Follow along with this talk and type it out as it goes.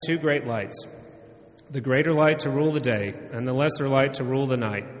two great lights, the greater light to rule the day, and the lesser light to rule the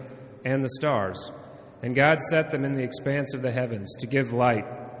night, and the stars. And God set them in the expanse of the heavens to give light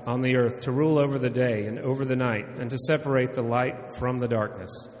on the earth, to rule over the day and over the night, and to separate the light from the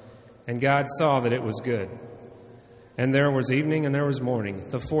darkness. And God saw that it was good. And there was evening and there was morning,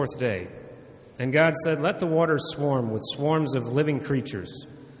 the fourth day. And God said, "Let the waters swarm with swarms of living creatures,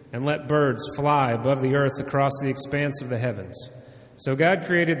 and let birds fly above the earth across the expanse of the heavens." So God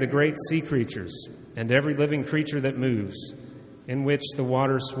created the great sea creatures and every living creature that moves, in which the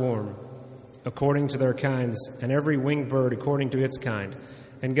waters swarm, according to their kinds, and every winged bird according to its kind.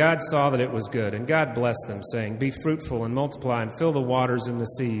 And God saw that it was good. And God blessed them, saying, "Be fruitful and multiply, and fill the waters in the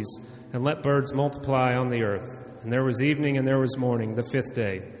seas, and let birds multiply on the earth." And there was evening and there was morning, the fifth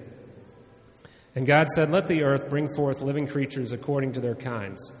day. And God said, "Let the earth bring forth living creatures according to their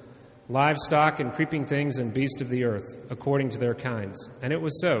kinds, livestock and creeping things and beasts of the earth according to their kinds." And it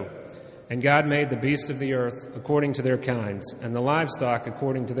was so. And God made the beasts of the earth according to their kinds, and the livestock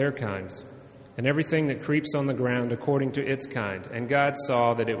according to their kinds, and everything that creeps on the ground according to its kind. And God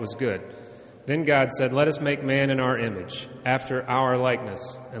saw that it was good. Then God said, "Let us make man in our image, after our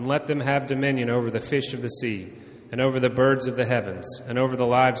likeness, and let them have dominion over the fish of the sea, and over the birds of the heavens, and over the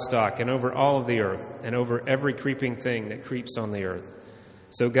livestock, and over all of the earth, and over every creeping thing that creeps on the earth."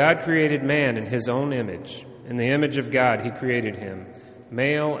 So God created man in his own image. In the image of God he created him.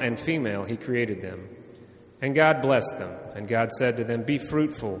 Male and female he created them. And God blessed them. And God said to them, "Be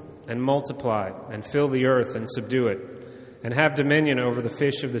fruitful and multiply, and fill the earth and subdue it, and have dominion over the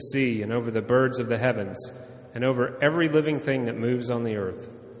fish of the sea, and over the birds of the heavens, and over every living thing that moves on the earth."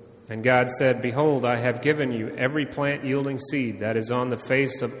 And God said, "Behold, I have given you every plant yielding seed that is on the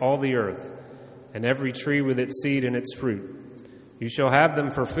face of all the earth, and every tree with its seed and its fruit. You shall have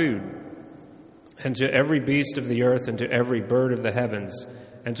them for food. And to every beast of the earth, and to every bird of the heavens,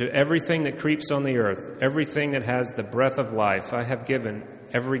 and to everything that creeps on the earth, everything that has the breath of life, I have given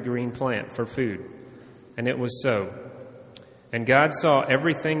every green plant for food." And it was so. And God saw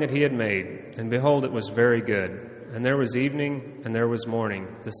everything that he had made, and behold, it was very good. And there was evening and there was morning,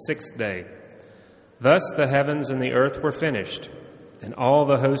 the sixth day. Thus the heavens and the earth were finished, and all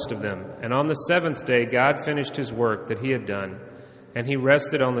the host of them. And on the seventh day God finished his work that he had done, and he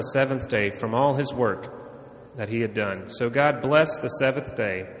rested on the seventh day from all his work that he had done. So God blessed the seventh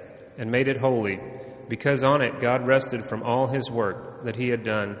day and made it holy, because on it God rested from all his work that he had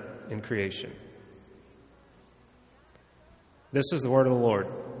done in creation. This is the word of the Lord.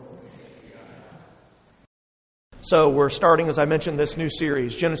 So we're starting, as I mentioned, this new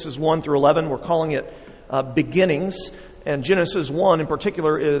series, Genesis 1 through 11. We're calling it Beginnings. And Genesis 1 in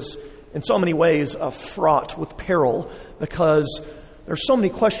particular is, in so many ways, fraught with peril, because there's so many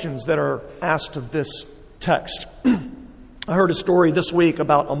questions that are asked of this text. I heard a story this week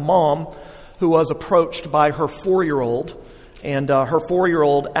about a mom who was approached by her 4-year-old, and her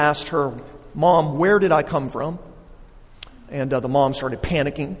 4-year-old asked her, "Mom, where did I come from?" And the mom started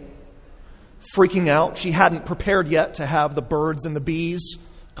panicking, freaking out. She hadn't prepared yet to have the birds and the bees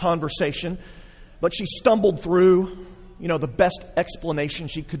conversation, but she stumbled through, the best explanation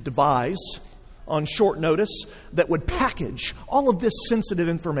she could devise on short notice that would package all of this sensitive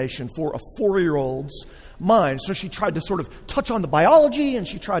information for a 4-year-old's mind. So she tried to sort of touch on the biology, and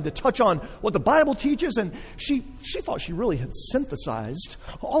she tried to touch on what the Bible teaches, and she thought she really had synthesized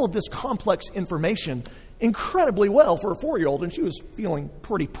all of this complex information incredibly well for a 4-year-old, and she was feeling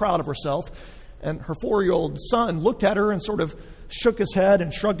pretty proud of herself. And her 4-year-old son looked at her and sort of shook his head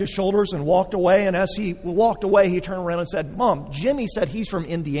and shrugged his shoulders and walked away. And as he walked away, he turned around and said, "Mom, Jimmy said he's from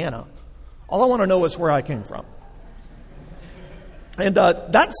Indiana. All I want to know is where I came from." And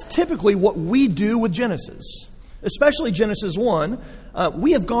that's typically what we do with Genesis, especially Genesis 1.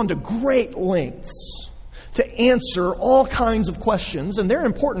 We have gone to great lengths to answer all kinds of questions, and they're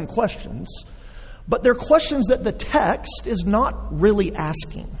important questions, but they're questions that the text is not really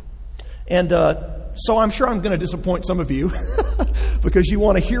asking. And so I'm sure I'm going to disappoint some of you because you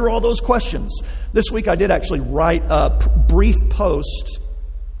want to hear all those questions. This week I did actually write a brief post.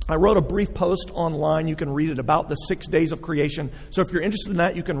 I wrote a brief post online. You can read it about the 6 days of creation. So if you're interested in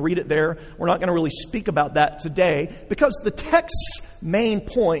that, you can read it there. We're not going to really speak about that today because the text's main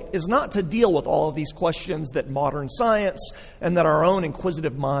point is not to deal with all of these questions that modern science and that our own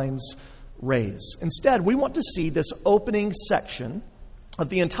inquisitive minds raise. Instead, we want to see this opening section of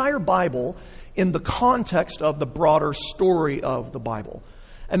the entire Bible in the context of the broader story of the Bible.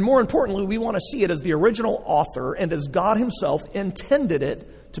 And more importantly, we want to see it as the original author and as God himself intended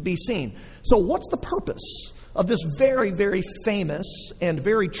it to be seen. So what's the purpose of this very, very famous and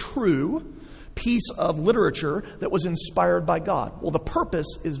very true piece of literature that was inspired by God? Well, the purpose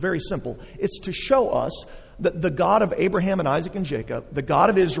is very simple. It's to show us that the God of Abraham and Isaac and Jacob, the God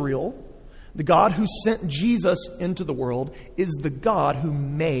of Israel, the God who sent Jesus into the world, is the God who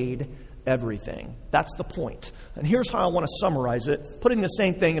made everything. That's the point. And here's how I want to summarize it, putting the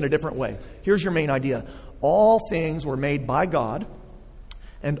same thing in a different way. Here's your main idea. All things were made by God,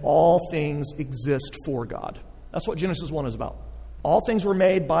 and all things exist for God. That's what Genesis 1 is about. All things were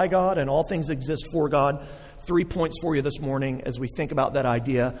made by God, and all things exist for God. 3 points for you this morning as we think about that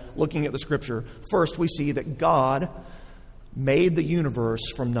idea, looking at the Scripture. First, we see that God made the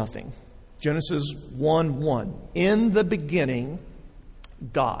universe from nothing. Genesis 1:1. In the beginning,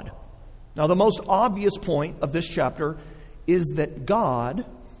 God. Now, the most obvious point of this chapter is that God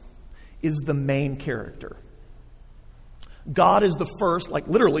is the main character. God is the first, like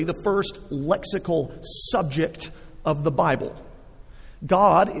literally the first lexical subject of the Bible.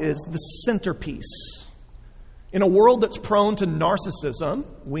 God is the centerpiece. In a world that's prone to narcissism,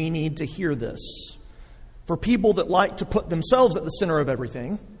 we need to hear this. For people that like to put themselves at the center of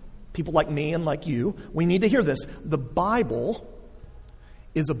everything, people like me and like you, we need to hear this. The Bible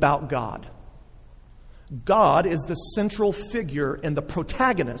is about God. God is the central figure and the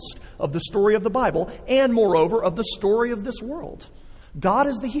protagonist of the story of the Bible, and moreover, of the story of this world. God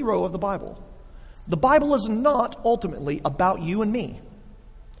is the hero of the Bible. The Bible is not ultimately about you and me.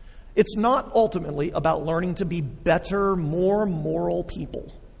 It's not ultimately about learning to be better, more moral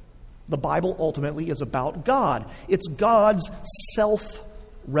people. The Bible ultimately is about God. It's God's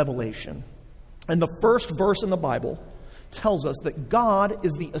self-revelation. And the first verse in the Bible tells us that God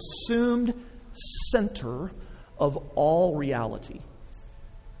is the assumed center of all reality.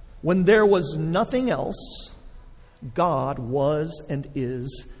 When there was nothing else, God was and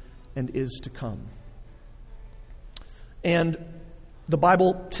is to come. And the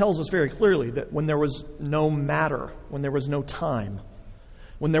Bible tells us very clearly that when there was no matter, when there was no time,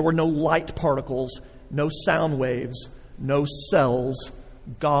 when there were no light particles, no sound waves, no cells,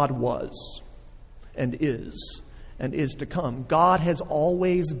 God was and is to come. God has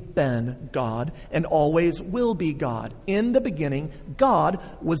always been God and always will be God. In the beginning, God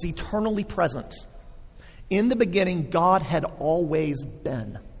was eternally present. In the beginning, God had always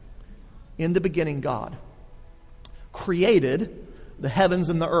been. In the beginning, God created the heavens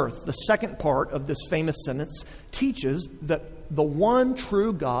and the earth. The second part of this famous sentence teaches that the one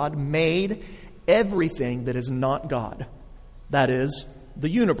true God made everything that is not God. That is, the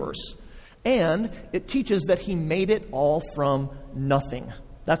universe. And it teaches that He made it all from nothing.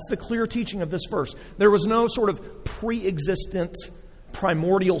 That's the clear teaching of this verse. There was no sort of pre-existent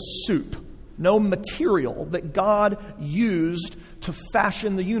primordial soup, no material that God used to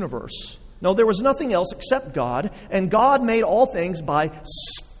fashion the universe. No, there was nothing else except God, and God made all things by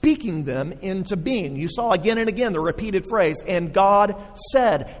speaking them into being. You saw again and again the repeated phrase, and God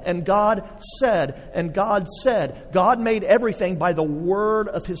said, and God said, and God said. God made everything by the word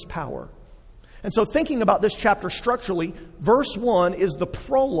of His power. And so thinking about this chapter structurally, verse 1 is the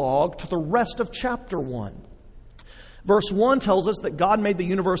prologue to the rest of chapter 1. Verse 1 tells us that God made the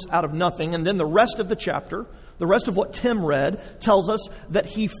universe out of nothing, and then the rest of the chapter, the rest of what Tim read, tells us that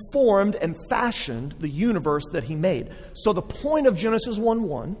He formed and fashioned the universe that He made. So the point of Genesis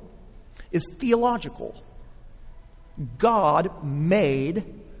 1:1 is theological. God made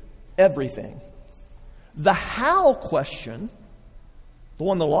everything. The how question, the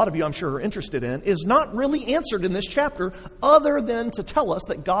one that a lot of you, I'm sure, are interested in, is not really answered in this chapter other than to tell us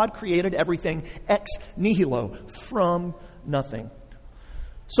that God created everything ex nihilo, from nothing.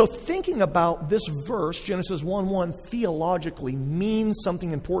 So thinking about this verse, Genesis 1:1, theologically means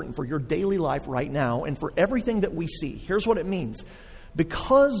something important for your daily life right now and for everything that we see. Here's what it means.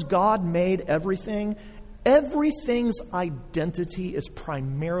 Because God made everything, everything's identity is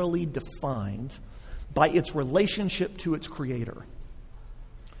primarily defined by its relationship to its creator.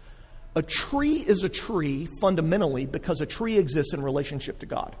 A tree is a tree fundamentally because a tree exists in relationship to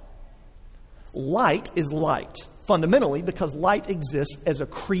God. Light is light fundamentally because light exists as a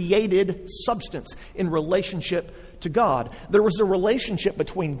created substance in relationship to God. There was a relationship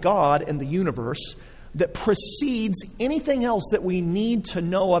between God and the universe that precedes anything else that we need to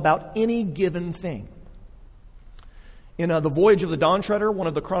know about any given thing. In The Voyage of the Dawn Treader, one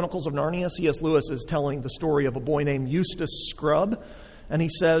of the Chronicles of Narnia, C.S. Lewis is telling the story of a boy named Eustace Scrubb. And he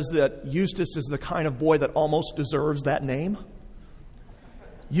says that Eustace is the kind of boy that almost deserves that name.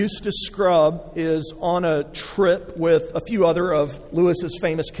 Eustace Scrubb is on a trip with a few other of Lewis's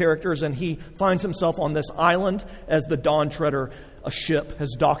famous characters, and he finds himself on this island as the Dawn Treader a ship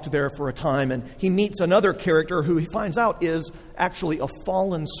has docked there for a time, and he meets another character who he finds out is actually a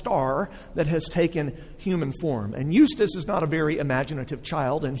fallen star that has taken human form. And Eustace is not a very imaginative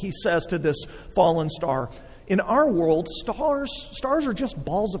child, and he says to this fallen star, "In our world, stars are just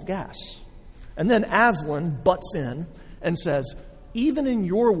balls of gas." And then Aslan butts in and says, "Even in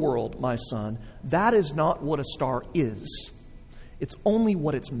your world, my son, that is not what a star is. It's only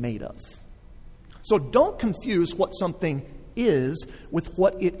what it's made of." So don't confuse what something is with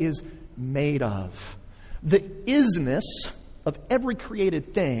what it is made of. The isness of every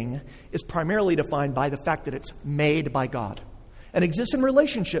created thing is primarily defined by the fact that it's made by God and exists in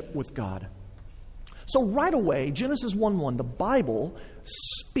relationship with God. So right away, Genesis 1:1, the Bible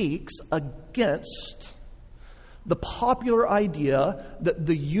speaks against the popular idea that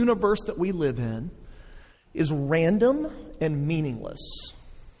the universe that we live in is random and meaningless.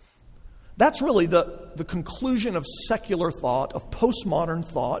 That's really the conclusion of secular thought, of postmodern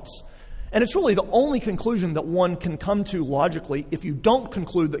thoughts, and it's really the only conclusion that one can come to logically if you don't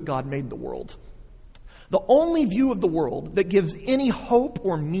conclude that God made the world. The only view of the world that gives any hope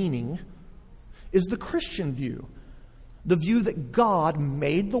or meaning is the Christian view. The view that God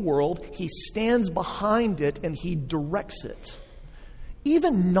made the world, He stands behind it, and He directs it.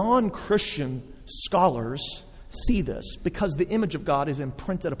 Even non-Christian scholars see this because the image of God is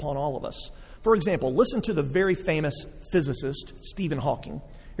imprinted upon all of us. For example, listen to the very famous physicist Stephen Hawking.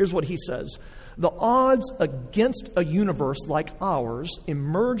 Here's what he says: "The odds against a universe like ours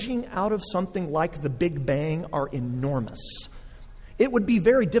emerging out of something like the Big Bang are enormous. It would be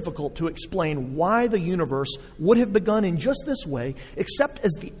very difficult to explain why the universe would have begun in just this way, except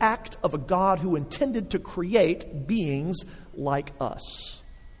as the act of a God who intended to create beings like us."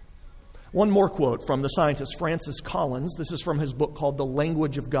 One more quote from the scientist Francis Collins. This is from his book called The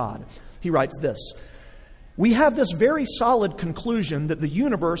Language of God. He writes this: "We have this very solid conclusion that the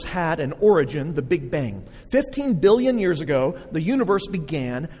universe had an origin, the Big Bang. 15 billion years ago, the universe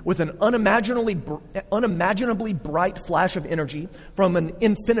began with an unimaginably bright flash of energy from an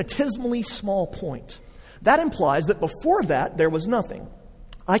infinitesimally small point. That implies that before that, there was nothing.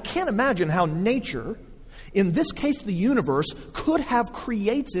 I can't imagine how nature, in this case the universe, could have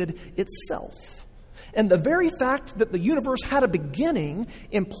created itself. And the very fact that the universe had a beginning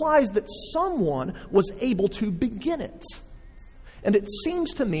implies that someone was able to begin it. And it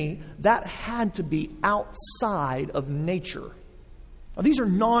seems to me that had to be outside of nature." Now, these are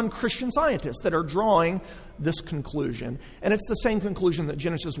non-Christian scientists that are drawing this conclusion. And it's the same conclusion that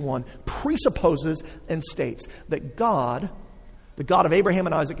Genesis 1 presupposes and states, that God, the God of Abraham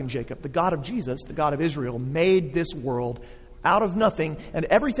and Isaac and Jacob, the God of Jesus, the God of Israel, made this world out of nothing, and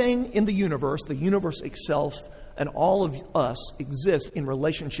everything in the universe itself, and all of us exist in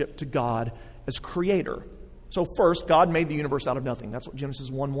relationship to God as creator. So first, God made the universe out of nothing. That's what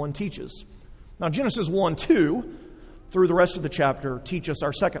Genesis 1:1 teaches. Now Genesis 1:2, through the rest of the chapter, teach us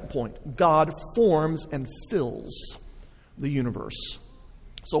our second point. God forms and fills the universe.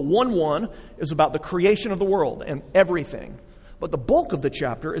 So 1:1 is about the creation of the world and everything. But the bulk of the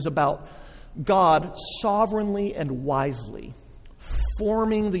chapter is about God sovereignly and wisely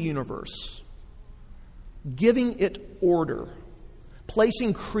forming the universe, giving it order,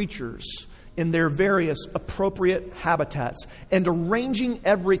 placing creatures in their various appropriate habitats, and arranging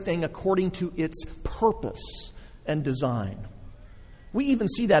everything according to its purpose and design. We even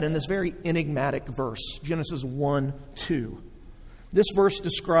see that in this very enigmatic verse, Genesis 1:2. This verse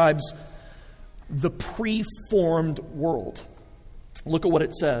describes the pre-formed world. Look at what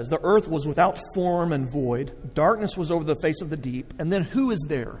it says. "The earth was without form and void. Darkness was over the face of the deep." And then who is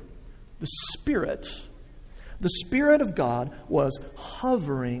there? The Spirit. The Spirit of God was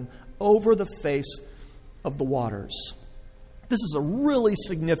hovering over the face of the waters. This is a really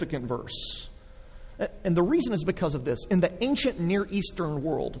significant verse. And the reason is because of this. In the ancient Near Eastern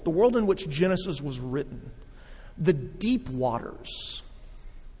world, the world in which Genesis was written, the deep waters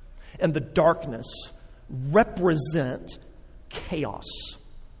and the darkness represent chaos.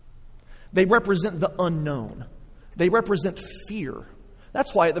 They represent the unknown. They represent fear.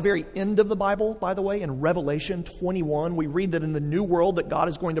 That's why at the very end of the Bible, by the way, in Revelation 21, we read that in the new world that God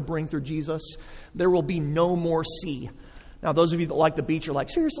is going to bring through Jesus, there will be no more sea. Now, those of you that like the beach are like,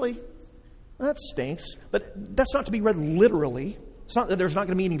 seriously? That stinks. But that's not to be read literally. It's not that there's not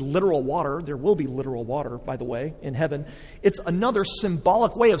going to be any literal water. There will be literal water, by the way, in heaven. It's another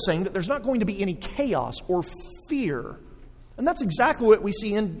symbolic way of saying that there's not going to be any chaos or fear. And that's exactly what we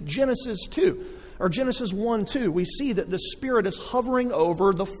see in Genesis 2, or Genesis 1:2. We see that the Spirit is hovering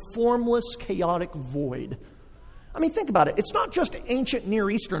over the formless, chaotic void. I mean, think about it. It's not just ancient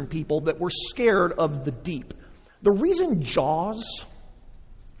Near Eastern people that were scared of the deep. The reason Jaws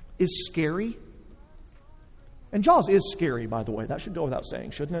is scary, and Jaws is scary, by the way. That should go without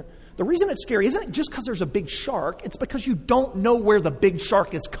saying, shouldn't it? The reason it's scary isn't just because there's a big shark. It's because you don't know where the big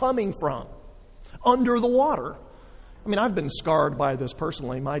shark is coming from under the water. I mean, I've been scarred by this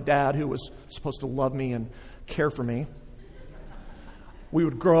personally. My dad, who was supposed to love me and care for me, we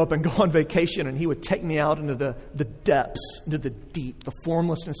would grow up and go on vacation, and he would take me out into the depths, into the deep, the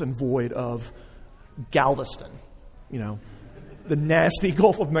formlessness and void of Galveston, the nasty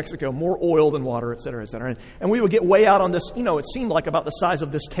Gulf of Mexico, more oil than water, et cetera, et cetera. And we would get way out on this, it seemed like about the size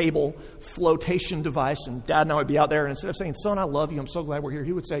of this table flotation device, and Dad and I would be out there, and instead of saying, son, I love you, I'm so glad we're here,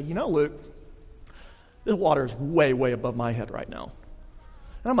 he would say, Luke, this water is way, way above my head right now.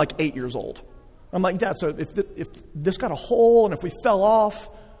 And I'm like 8 years old. I'm like, Dad, so if this got a hole and if we fell off,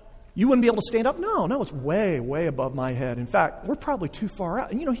 you wouldn't be able to stand up? No, it's way, way above my head. In fact, we're probably too far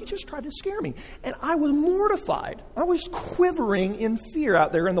out. And, he just tried to scare me. And I was mortified. I was quivering in fear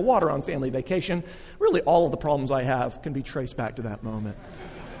out there in the water on family vacation. Really, all of the problems I have can be traced back to that moment.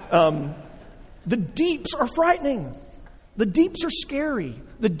 The deeps are frightening. The deeps are scary.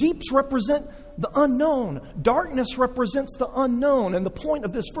 The deeps represent the unknown. Darkness represents the unknown. And the point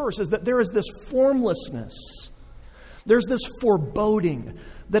of this verse is that there is this formlessness. There's this foreboding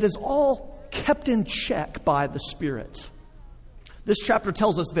that is all kept in check by the Spirit. This chapter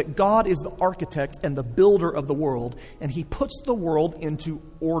tells us that God is the architect and the builder of the world, and He puts the world into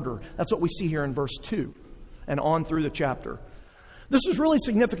order. That's what we see here in verse 2 and on through the chapter. This is really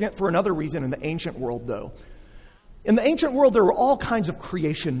significant for another reason in the ancient world, though. In the ancient world, there were all kinds of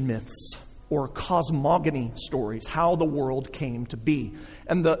creation myths or cosmogony stories, how the world came to be.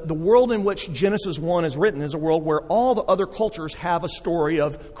 And the world in which Genesis 1 is written is a world where all the other cultures have a story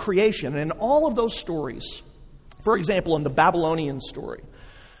of creation. And in all of those stories, for example, in the Babylonian story,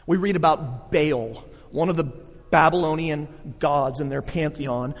 we read about Baal, one of the Babylonian gods in their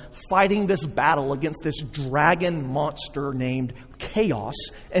pantheon, fighting this battle against this dragon monster named Chaos,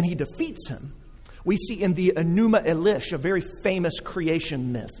 and he defeats him. We see in the Enuma Elish, a very famous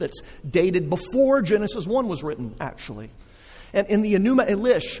creation myth that's dated before Genesis 1 was written, actually. And in the Enuma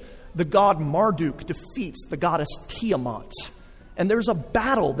Elish, the god Marduk defeats the goddess Tiamat. And there's a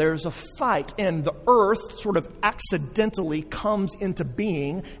battle, there's a fight, and the earth sort of accidentally comes into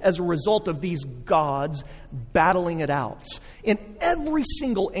being as a result of these gods battling it out. In every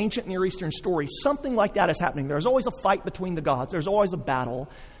single ancient Near Eastern story, something like that is happening. There's always a fight between the gods, there's always a battle.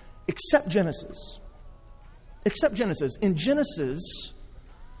 Except Genesis. In Genesis,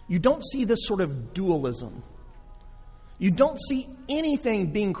 you don't see this sort of dualism. You don't see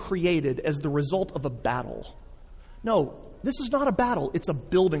anything being created as the result of a battle. No, this is not a battle. It's a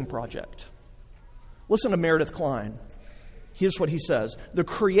building project. Listen to Meredith Kline. Here's what he says. The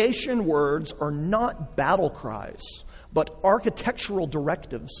creation words are not battle cries, but architectural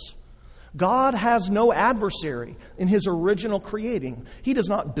directives. God has no adversary in His original creating. He does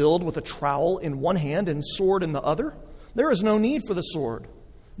not build with a trowel in one hand and sword in the other. There is no need for the sword.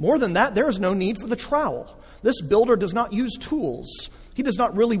 More than that, there is no need for the trowel. This builder does not use tools. He does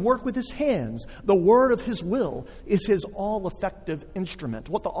not really work with his hands. The word of His will is His all-effective instrument.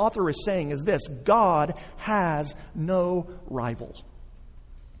 What the author is saying is this: God has no rival.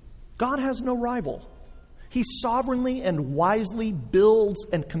 God has no rival. He sovereignly and wisely builds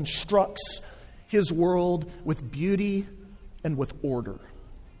and constructs His world with beauty and with order.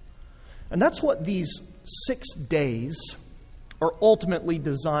 And that's what these 6 days are ultimately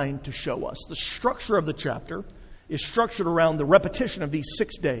designed to show us. The structure of the chapter is structured around the repetition of these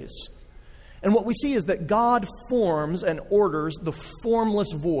 6 days. And what we see is that God forms and orders the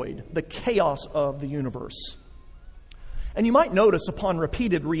formless void, the chaos of the universe. And you might notice upon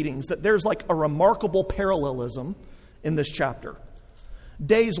repeated readings that there's like a remarkable parallelism in this chapter.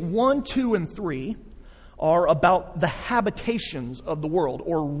 Days 1, 2, and 3 are about the habitations of the world,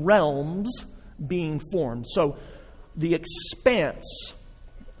 or realms being formed. So the expanse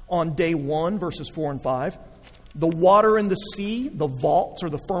on day 1, verses 4 and 5. The water and the sea, the vaults or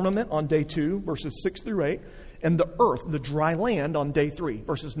the firmament on day 2, verses 6 through 8. And the earth, the dry land on day 3,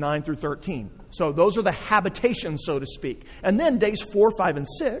 verses 9 through 13. So those are the habitations, so to speak. And then days 4, 5, and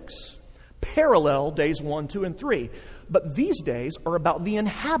 6 parallel days 1, 2, and 3. But these days are about the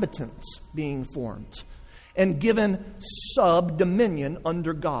inhabitants being formed and given sub-dominion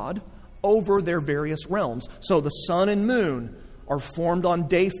under God over their various realms. So the sun and moon are formed on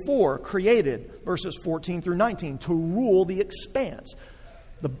day 4, created, verses 14 through 19, to rule the expanse.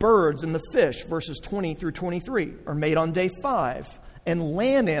 The birds and the fish, verses 20 through 23, are made on day 5. And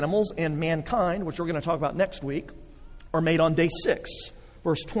land animals and mankind, which we're going to talk about next week, are made on day 6,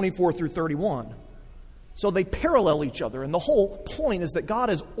 verse 24 through 31. So they parallel each other, and the whole point is that God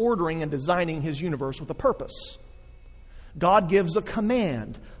is ordering and designing his universe with a purpose. God gives a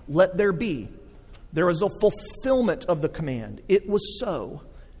command, let there be. There is a fulfillment of the command. It was so.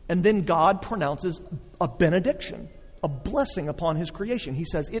 And then God pronounces a benediction, a blessing upon his creation. He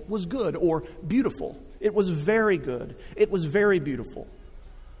says, it was good or beautiful. It was very good. It was very beautiful.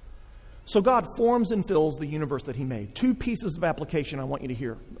 So God forms and fills the universe that he made. Two pieces of application I want you to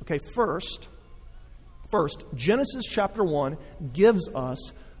hear. Okay, First, Genesis chapter 1 gives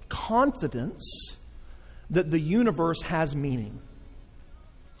us confidence that the universe has meaning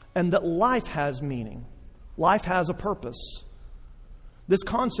and that life has meaning. Life has a purpose. This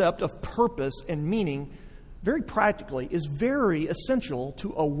concept of purpose and meaning, very practically, is very essential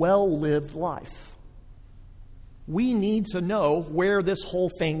to a well-lived life. We need to know where this whole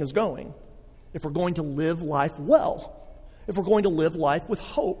thing is going if we're going to live life well, if we're going to live life with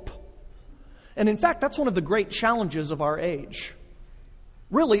hope. And in fact, that's one of the great challenges of our age.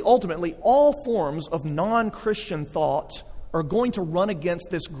 Really, ultimately, all forms of non-Christian thought are going to run against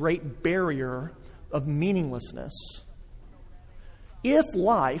this great barrier of meaninglessness. If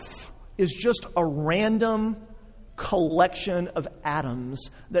life is just a random collection of atoms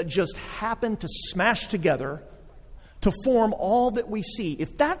that just happen to smash together to form all that we see,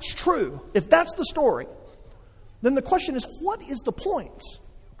 if that's true, if that's the story, then the question is, what is the point?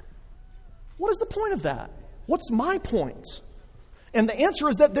 What is the point of that? What's my point? And the answer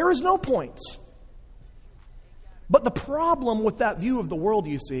is that there is no point. But the problem with that view of the world,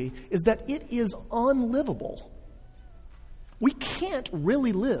 you see, is that it is unlivable. We can't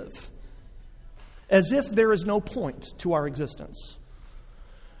really live as if there is no point to our existence.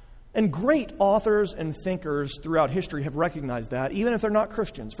 And great authors and thinkers throughout history have recognized that, even if they're not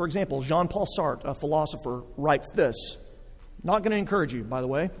Christians. For example, Jean-Paul Sartre, a philosopher, writes this. Not going to encourage you, by the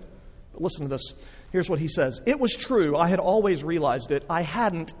way. But listen to this. Here's what he says. It was true. I had always realized it. I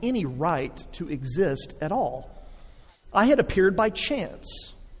hadn't any right to exist at all. I had appeared by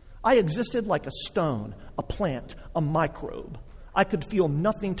chance. I existed like a stone, a plant, a microbe. I could feel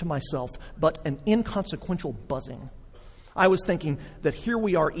nothing to myself but an inconsequential buzzing. I was thinking that here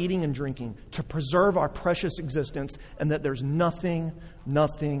we are eating and drinking to preserve our precious existence and that there's nothing,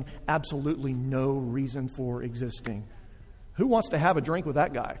 absolutely no reason for existing. Who wants to have a drink with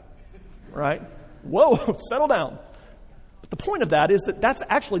that guy? Right? Whoa, settle down. But the point of that is that that's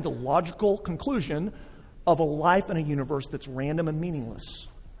actually the logical conclusion of a life in a universe that's random and meaningless.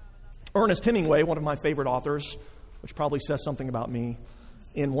 Ernest Hemingway, one of my favorite authors, which probably says something about me,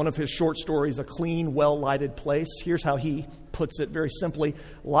 in one of his short stories, A Clean, Well-Lighted Place, here's how he puts it very simply.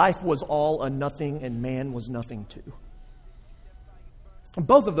 Life was all a nothing and man was nothing too. And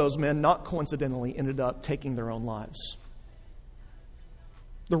both of those men, not coincidentally, ended up taking their own lives.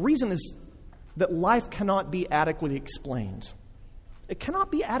 The reason is that life cannot be adequately explained. It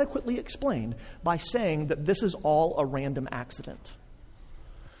cannot be adequately explained by saying that this is all a random accident.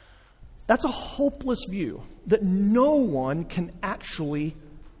 That's a hopeless view that no one can actually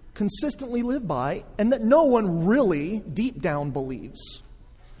consistently live by and that no one really deep down believes.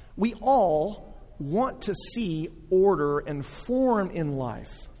 We all want to see order and form in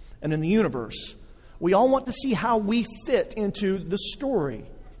life and in the universe. We all want to see how we fit into the story.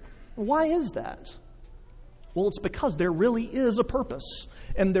 Why is that? Well, it's because there really is a purpose,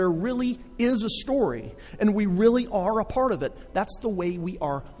 and there really is a story, and we really are a part of it. That's the way we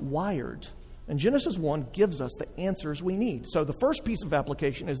are wired. And Genesis 1 gives us the answers we need. So the first piece of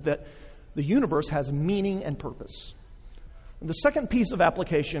application is that the universe has meaning and purpose. And the second piece of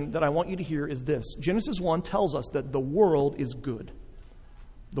application that I want you to hear is this. Genesis 1 tells us that the world is good.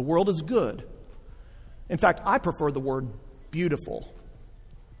 The world is good. In fact, I prefer the word beautiful.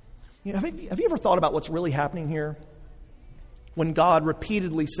 You know, have you ever thought about what's really happening here? When God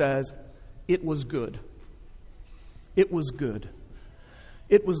repeatedly says, it was good. It was good.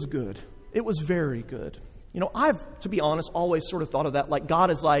 It was good. It was very good. You know, I've, to be honest, always sort of thought of that like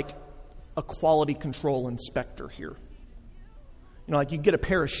God is like a quality control inspector here. You know, like you get a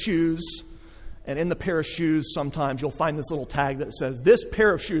pair of shoes, and in the pair of shoes, sometimes you'll find this little tag that says, this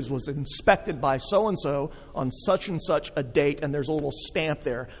pair of shoes was inspected by so-and-so on such and such a date, and there's a little stamp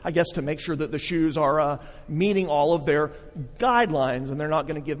there, I guess to make sure that the shoes are meeting all of their guidelines, and they're not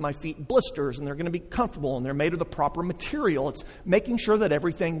going to give my feet blisters, and they're going to be comfortable, and they're made of the proper material. It's making sure that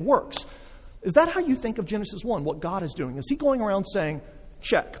everything works. Is that how you think of Genesis 1, what God is doing? Is he going around saying,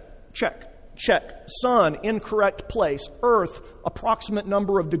 check, check, check, sun, incorrect place, earth, approximate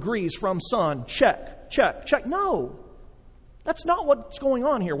number of degrees from sun, check, check, check? No. That's not what's going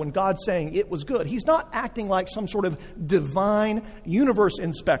on here when God's saying it was good. He's not acting like some sort of divine universe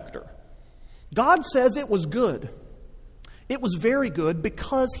inspector. God says it was good. It was very good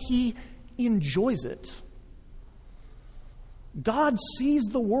because He enjoys it. God sees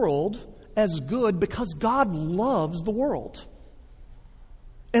the world as good because God loves the world.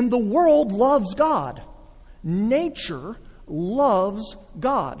 And the world loves God. Nature loves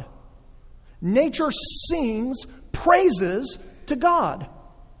God. Nature sings praises to God,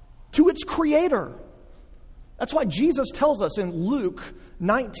 to its Creator. That's why Jesus tells us in Luke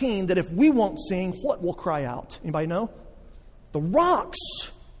 19 that if we won't sing, what will cry out? Anybody know? The rocks.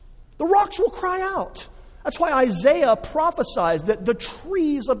 The rocks will cry out. That's why Isaiah prophesies that the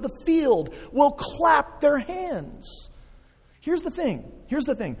trees of the field will clap their hands. Here's the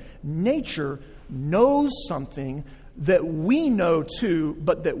thing. Nature knows something that we know too,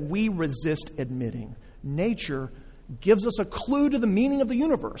 but that we resist admitting. Nature gives us a clue to the meaning of the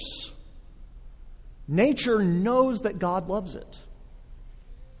universe. Nature knows that God loves it.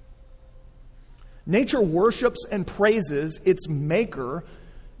 Nature worships and praises its maker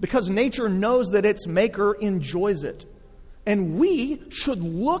because nature knows that its maker enjoys it. And we should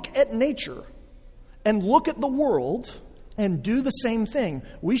look at nature and look at the world and do the same thing.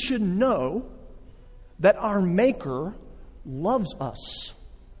 We should know that our maker loves us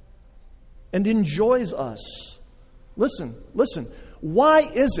and enjoys us. Listen. Why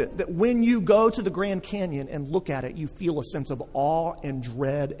is it that when you go to the Grand Canyon and look at it, you feel a sense of awe and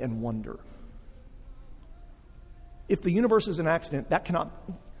dread and wonder? If the universe is an accident, that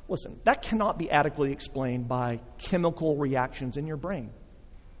cannot be adequately explained by chemical reactions in your brain.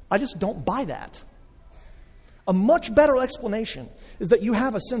 I just don't buy that. A much better explanation is that you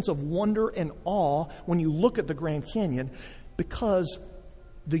have a sense of wonder and awe when you look at the Grand Canyon because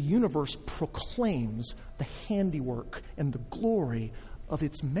the universe proclaims the handiwork and the glory of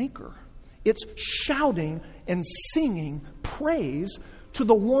its maker. It's shouting and singing praise to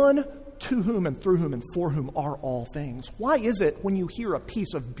the one to whom and through whom and for whom are all things. Why is it when you hear a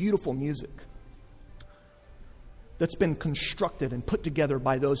piece of beautiful music that's been constructed and put together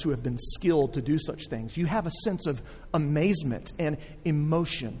by those who have been skilled to do such things, you have a sense of amazement and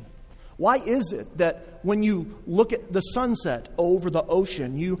emotion? Why is it that when you look at the sunset over the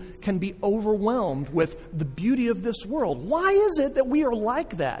ocean, you can be overwhelmed with the beauty of this world? Why is it that we are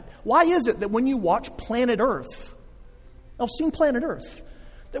like that? Why is it that when you watch Planet Earth, I've seen Planet Earth,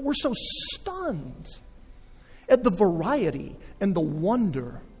 that we're so stunned at the variety and the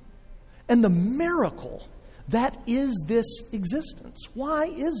wonder and the miracle that is this existence? Why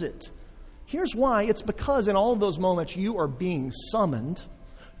is it? Here's why. It's because in all of those moments you are being summoned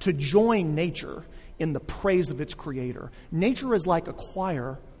to join nature in the praise of its Creator. Nature is like a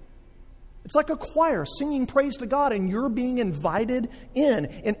choir. It's like a choir singing praise to God, and you're being invited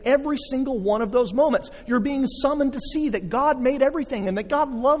in every single one of those moments. You're being summoned to see that God made everything and that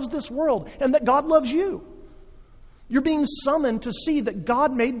God loves this world and that God loves you. You're being summoned to see that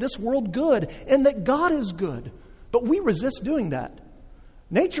God made this world good and that God is good. But we resist doing that.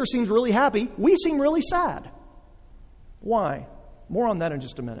 Nature seems really happy. We seem really sad. Why? More on that in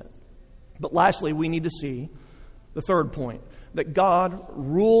just a minute. But lastly, we need to see the third point, that God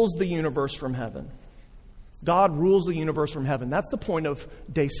rules the universe from heaven. God rules the universe from heaven. That's the point of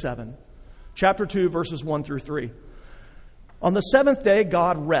day 7. Chapter 2, verses 1 through 3. On the seventh day,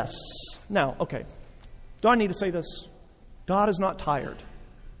 God rests. Now, okay, do I need to say this? God is not tired.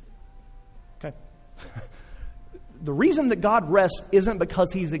 Okay? The reason that God rests isn't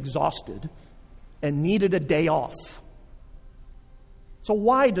because He's exhausted and needed a day off. So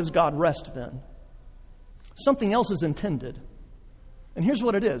why does God rest then? Something else is intended. And here's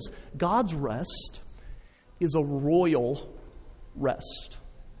what it is. God's rest is a royal rest.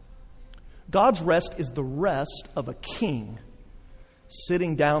 God's rest is the rest of a king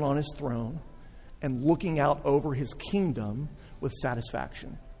sitting down on his throne and looking out over his kingdom with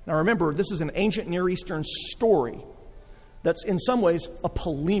satisfaction. Now remember, this is an ancient Near Eastern story that's in some ways a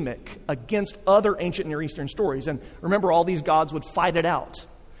polemic against other ancient Near Eastern stories. And remember, all these gods would fight it out.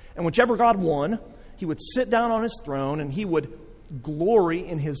 And whichever god won, he would sit down on his throne and he would glory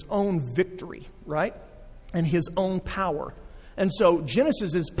in his own victory, right? And his own power. And so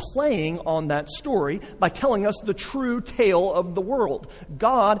Genesis is playing on that story by telling us the true tale of the world.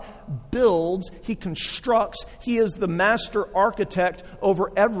 God builds, He constructs, He is the master architect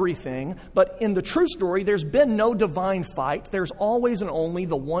over everything. But in the true story, there's been no divine fight. There's always and only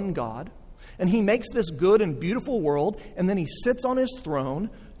the one God. And He makes this good and beautiful world, and then He sits on His throne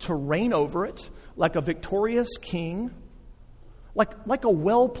to reign over it like a victorious king, like a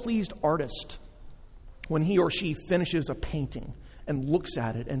well-pleased artist when he or she finishes a painting and looks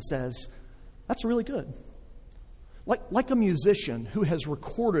at it and says, that's really good. Like a musician who has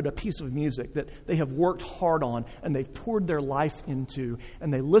recorded a piece of music that they have worked hard on and they've poured their life into,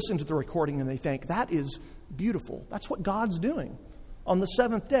 and they listen to the recording and they think, that is beautiful. That's what God's doing. On the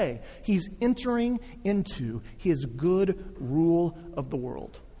seventh day, He's entering into His good rule of the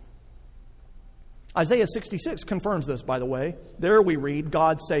world. Isaiah 66 confirms this, by the way. There we read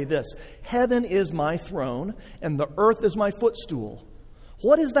God say this, "Heaven is my throne, and the earth is my footstool.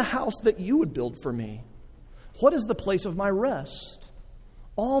 What is the house that you would build for me? What is the place of my rest?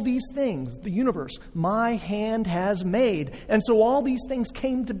 All these things, the universe, my hand has made. And so all these things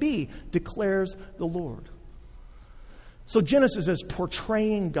came to be, declares the Lord." So Genesis is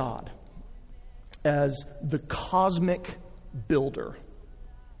portraying God as the cosmic builder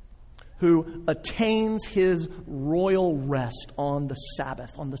who attains His royal rest on the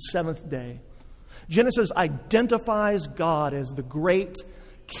Sabbath, on the seventh day. Genesis identifies God as the great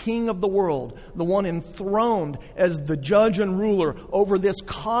King of the world, the one enthroned as the judge and ruler over this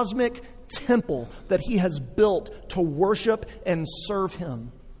cosmic temple that He has built to worship and serve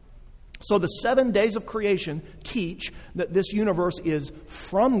Him. So the 7 days of creation teach that this universe is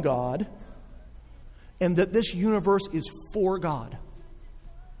from God and that this universe is for God.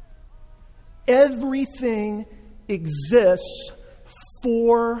 Everything exists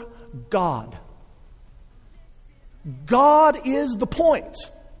for God. God is the point.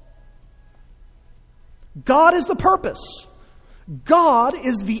 God is the purpose. God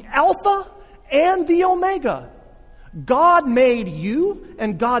is the Alpha and the Omega. God made you,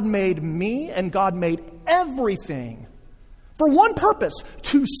 and God made me, and God made everything for one purpose: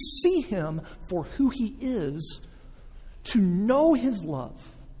 to see Him for who He is, to know His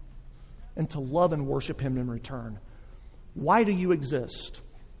love, and to love and worship Him in return. Why do you exist?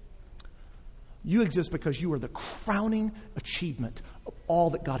 You exist because you are the crowning achievement of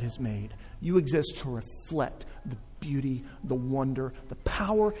all that God has made. You exist to reflect the beauty, the wonder, the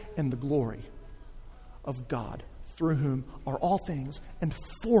power, and the glory of God, through whom are all things and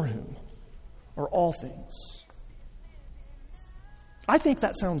for whom are all things. I think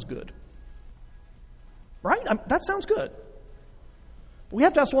that sounds good. Right? That sounds good. But we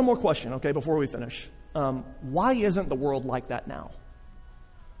have to ask one more question, okay, before we finish. Why isn't the world like that now?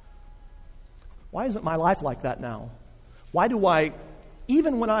 Why isn't my life like that now? Why do I,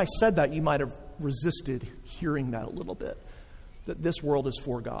 even when I said that, you might have resisted hearing that a little bit, that this world is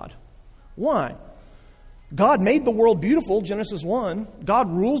for God. Why? God made the world beautiful, Genesis 1. God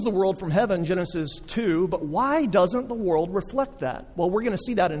rules the world from heaven, Genesis 2. But why doesn't the world reflect that? Well, we're going to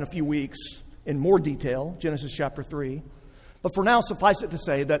see that in a few weeks in more detail, Genesis chapter 3. But for now, suffice it to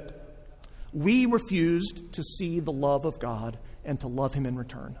say that we refused to see the love of God and to love Him in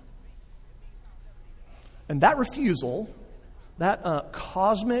return. And that refusal, that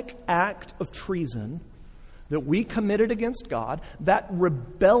cosmic act of treason that we committed against God, that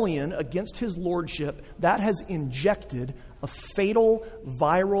rebellion against His lordship, that has injected a fatal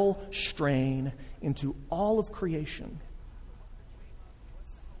viral strain into all of creation.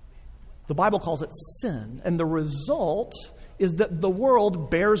 The Bible calls it sin, and the result is that the world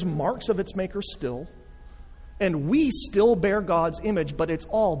bears marks of its maker still, and we still bear God's image, but it's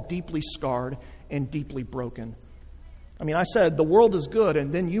all deeply scarred and deeply broken. I mean, I said the world is good,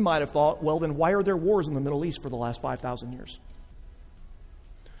 and then you might have thought, well, then why are there wars in the Middle East for the last 5,000 years?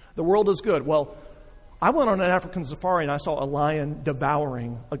 The world is good. Well, I went on an African safari and I saw a lion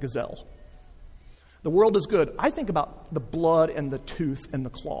devouring a gazelle. The world is good. I think about the blood and the tooth and the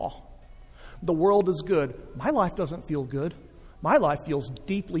claw. The world is good. My life doesn't feel good. My life feels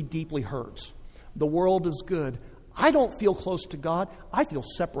deeply, deeply hurt. The world is good. I don't feel close to God. I feel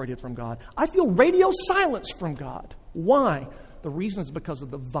separated from God. I feel radio silence from God. Why? The reason is because of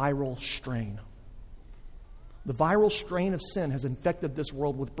the viral strain. The viral strain of sin has infected this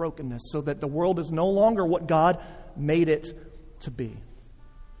world with brokenness so that the world is no longer what God made it to be.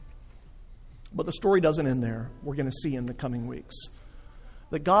 But the story doesn't end there. We're going to see in the coming weeks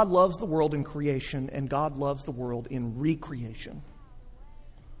that God loves the world in creation and God loves the world in recreation.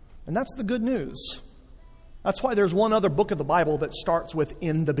 And that's the good news. That's why there's one other book of the Bible that starts with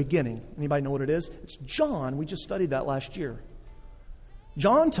 "in the beginning." Anybody know what it is? It's John. We just studied that last year.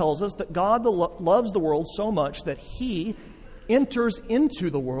 John tells us that God loves the world so much that He enters into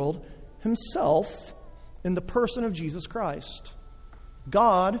the world Himself in the person of Jesus Christ.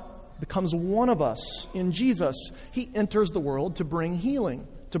 God becomes one of us in Jesus. He enters the world to bring healing,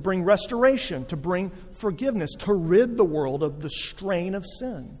 to bring restoration, to bring forgiveness, to rid the world of the strain of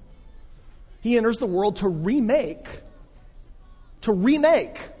sin. He enters the world to remake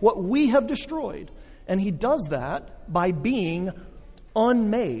what we have destroyed. And He does that by being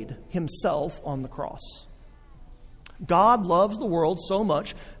unmade Himself on the cross. God loves the world so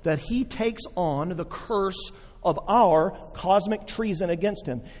much that he takes on the curse of our cosmic treason against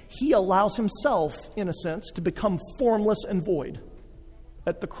him. He allows himself, in a sense, to become formless and void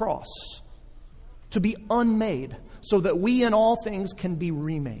at the cross, to be unmade, so that we in all things can be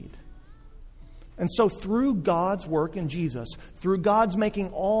remade. And so through God's work in Jesus, through God's making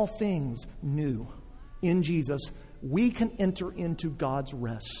all things new in Jesus, we can enter into God's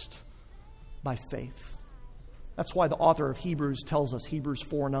rest by faith. That's why the author of Hebrews tells us, Hebrews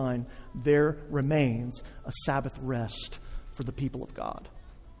 4:9, there remains a Sabbath rest for the people of God.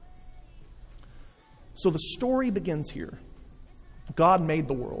 So the story begins here. God made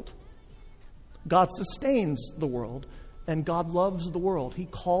the world. God sustains the world, and God loves the world. He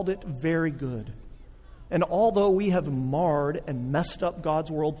called it very good. And although we have marred and messed up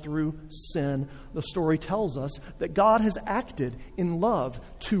God's world through sin, the story tells us that God has acted in love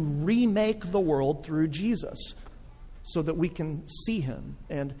to remake the world through Jesus so that we can see him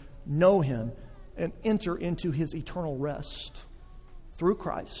and know him and enter into his eternal rest through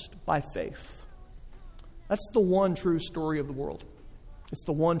Christ by faith. That's the one true story of the world. It's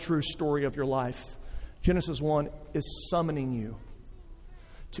the one true story of your life. Genesis 1 is summoning you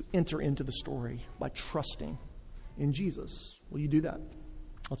to enter into the story by trusting in Jesus. Will you do that?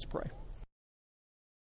 Let's pray.